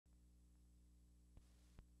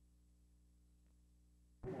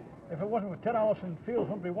If it wasn't for Ted Allison Fields,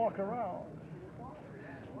 nobody walk around.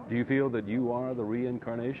 Do you feel that you are the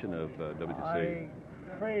reincarnation of WC? I'm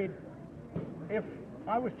afraid if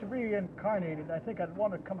I was to be reincarnated, I think I'd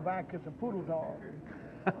want to come back as a poodle dog.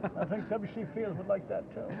 I think W.C. Fields would like that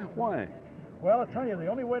too. Why? Well, I'll tell you, the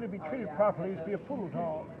only way to be treated properly is to be a poodle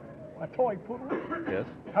dog. A toy poodle. Yes.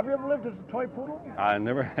 Have you ever lived as a toy poodle? I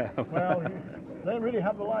never have. Well, they really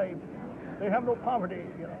have the life. They have no poverty,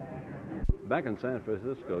 you know. Back in San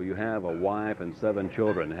Francisco, you have a wife and 7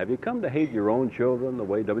 children. Have you come to hate your own children the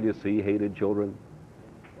way W.C. hated children?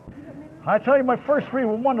 I tell you, my first 3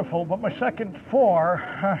 were wonderful, but my second 4,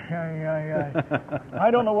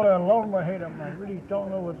 I don't know whether I love them or hate them. I really don't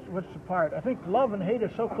know what's the part. I think love and hate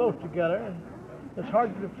are so close together, it's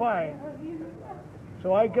hard to define.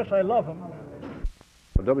 So I guess I love them.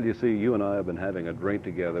 Well, W.C., you and I have been having a drink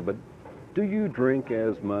together, but do you drink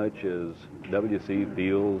as much as W.C.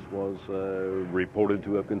 Fields was reported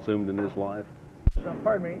to have consumed in his life?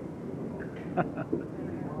 Pardon me.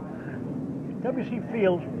 W.C.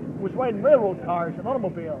 Fields was riding railroad cars and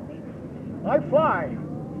automobiles. I fly.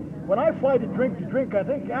 When I fly to drink, I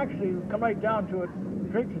think actually, come right down to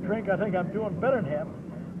it, drink to drink, I think I'm doing better than him.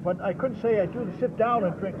 But I couldn't say I do to sit down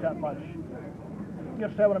and drink that much. You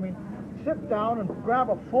understand what I mean? Sit down and grab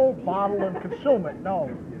a full bottle and consume it. No,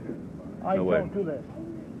 I don't do this.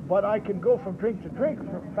 But I can go from drink to drink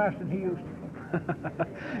faster than he used to.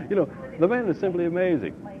 You know, the man is simply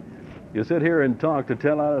amazing. You sit here and talk to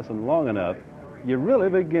Ted Allison long enough, you really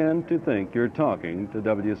begin to think you're talking to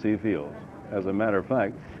W.C. Fields. As a matter of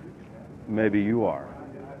fact, maybe you are.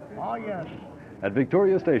 Oh, yes. At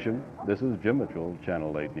Victoria Station, this is Jim Mitchell,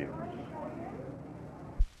 Channel 8 News.